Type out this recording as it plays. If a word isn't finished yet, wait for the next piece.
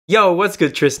Yo, what's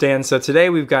good, Tristan? So today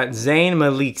we've got Zayn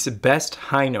Malik's best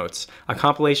high notes, a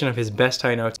compilation of his best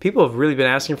high notes. People have really been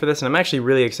asking for this, and I'm actually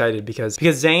really excited because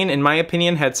Zayn, in my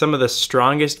opinion, had some of the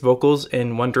strongest vocals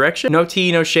in One Direction. No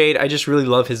tea, no shade, I just really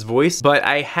love his voice, but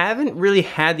I haven't really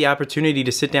had the opportunity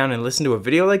to sit down and listen to a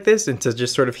video like this and to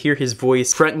just sort of hear his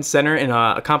voice front and center in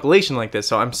a compilation like this,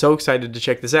 so I'm so excited to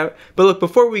check this out. But look,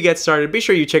 before we get started, be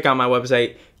sure you check out my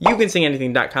website,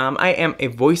 youcansinganything.com. I am a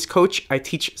voice coach. I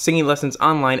teach singing lessons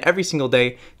online every single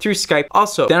day through Skype.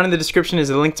 Also, down in the description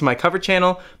is a link to my cover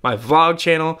channel, my vlog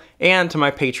channel, and to my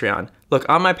Patreon. Look,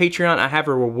 on my Patreon, I have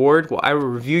a reward where I will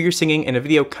review your singing in a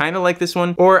video kind of like this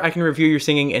one, or I can review your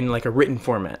singing in like a written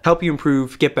format. Help you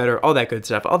improve, get better, all that good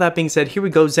stuff. All that being said, here we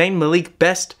go. Zayn Malik,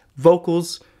 best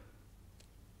vocals.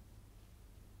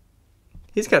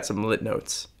 He's got some lit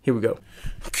notes. Here we go.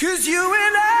 'Cause you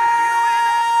and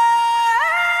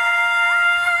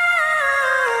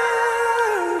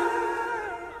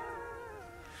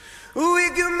we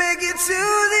can make it to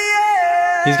the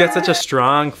end. He's got such a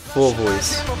strong, full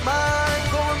voice.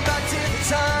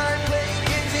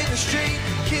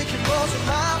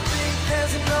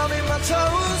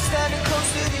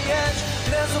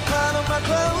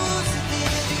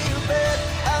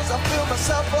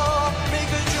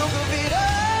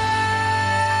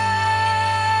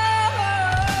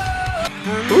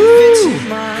 Ooh.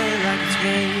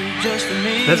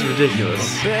 That's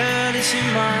ridiculous.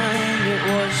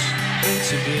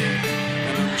 To be.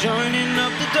 And I'm joining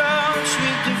up the dots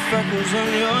with the freckles on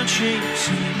your cheeks,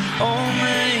 and it all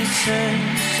makes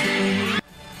sense to me.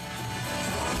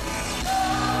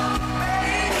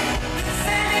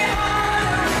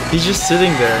 He's just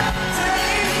sitting there.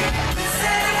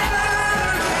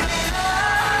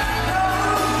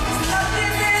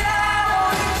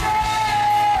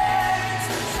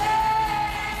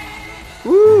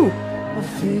 Woo! I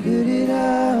figured it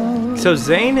out. So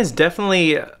Zayn is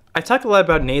definitely, I talk a lot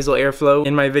about nasal airflow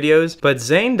in my videos, but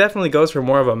Zayn definitely goes for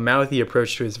more of a mouthy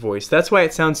approach to his voice. That's why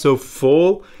it sounds so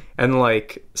full and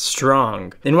like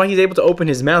strong. And why he's able to open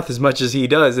his mouth as much as he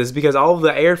does is because all of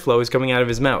the airflow is coming out of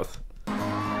his mouth.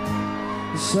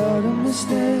 Saw the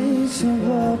mistakes of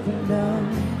up and down,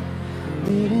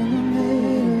 meet in the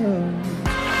middle.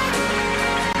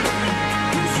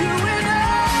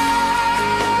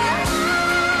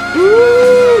 Woo!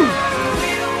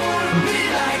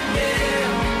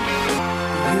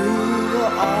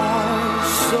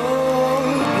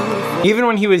 Even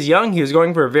when he was young, he was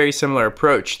going for a very similar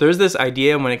approach. There's this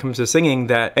idea when it comes to singing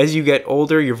that as you get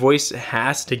older, your voice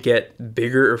has to get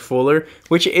bigger or fuller,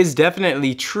 which is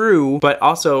definitely true, but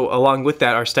also along with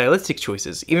that are stylistic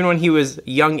choices. Even when he was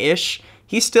young-ish,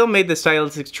 he still made the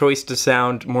stylistic choice to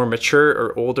sound more mature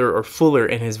or older or fuller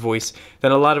in his voice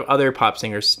than a lot of other pop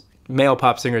singers, male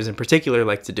pop singers in particular,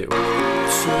 like to do.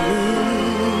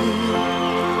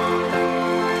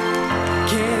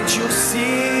 Can't you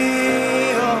see?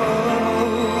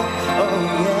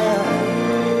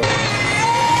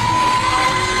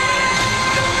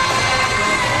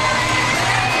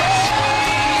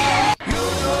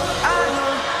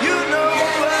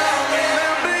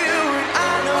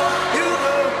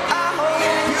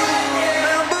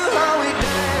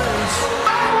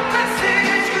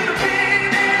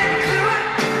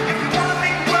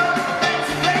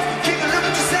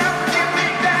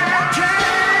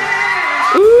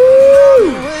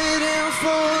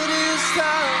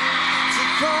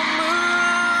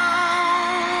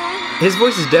 His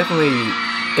voice is definitely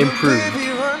improved.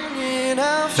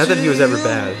 Not that he was ever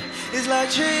bad.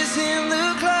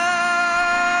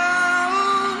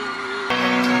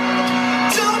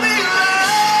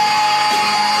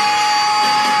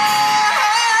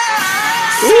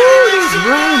 Ooh, these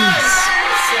runs!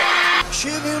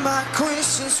 Sugar, my queen,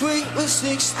 since we were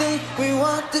 16, we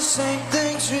want the same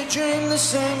things, we dream the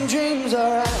same dreams,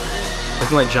 alright.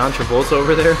 Looking like John Travolta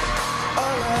over there.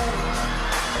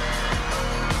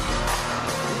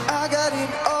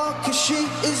 She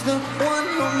is the one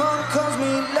who mom calls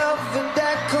me love and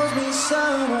dad calls me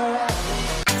son.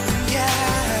 Yeah,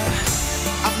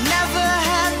 I've never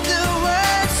had the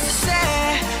words to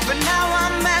say, but now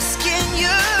I'm asking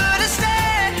you to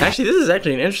stay. Actually, this is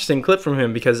actually an interesting clip from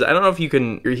him because I don't know if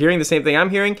you're hearing the same thing I'm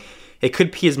hearing. It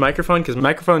could be his microphone because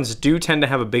microphones do tend to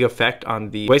have a big effect on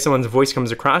the way someone's voice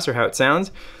comes across or how it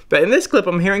sounds. But in this clip,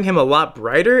 I'm hearing him a lot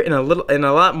brighter and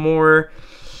a lot more,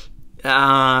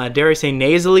 dare I say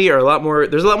nasally, or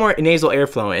there's a lot more nasal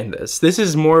airflow in this. This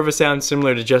is more of a sound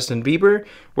similar to Justin Bieber,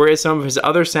 whereas some of his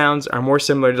other sounds are more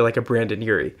similar to like a Brandon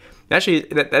Urie. Actually,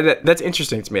 that's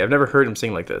interesting to me. I've never heard him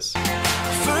sing like this.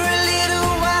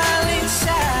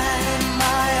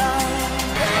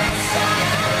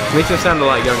 Makes him sound a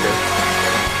lot younger.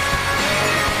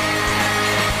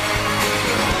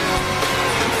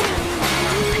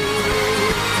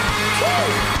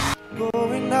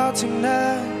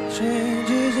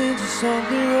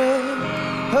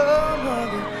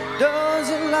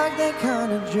 that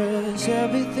kind of dress,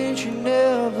 everything she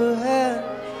never had,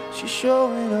 she's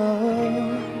showing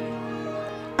off.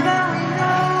 Now we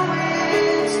know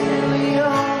it's nearly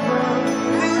over.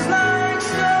 Feels like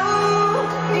snow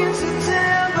in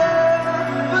September,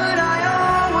 but I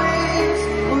always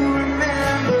will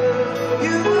remember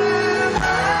you were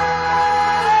mine.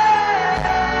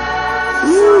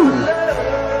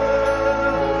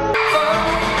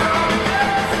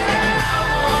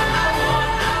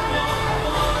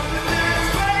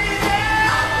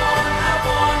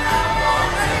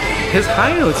 His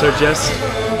high notes are just,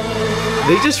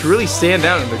 they just really stand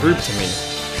out in the group to me.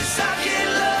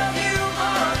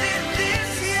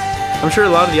 I'm sure a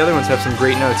lot of the other ones have some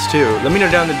great notes too. Let me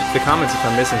know down in the comments if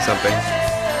I'm missing something.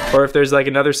 Or if there's like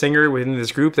another singer within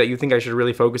this group that you think I should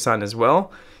really focus on as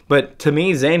well. But to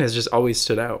me, Zayn has just always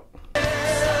stood out.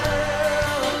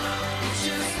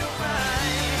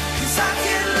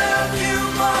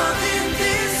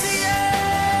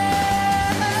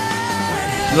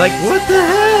 Like, what the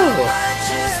hell?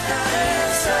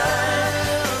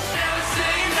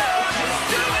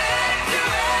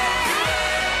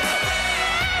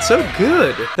 So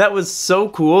good. That was so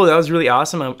cool. That was really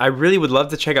awesome. I really would love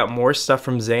to check out more stuff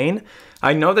from Zayn.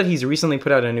 I know that he's recently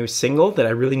put out a new single that I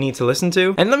really need to listen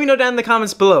to. And let me know down in the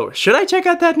comments below. Should I check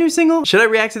out that new single? Should I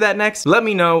react to that next? Let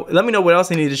me know. Let me know what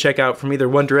else I need to check out from either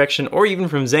One Direction or even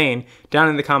from Zayn down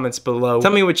in the comments below.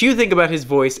 Tell me what you think about his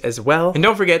voice as well. And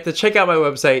don't forget to check out my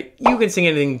website,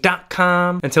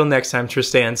 youcanSingAnything.com. Until next time,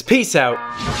 Tristans. Peace out.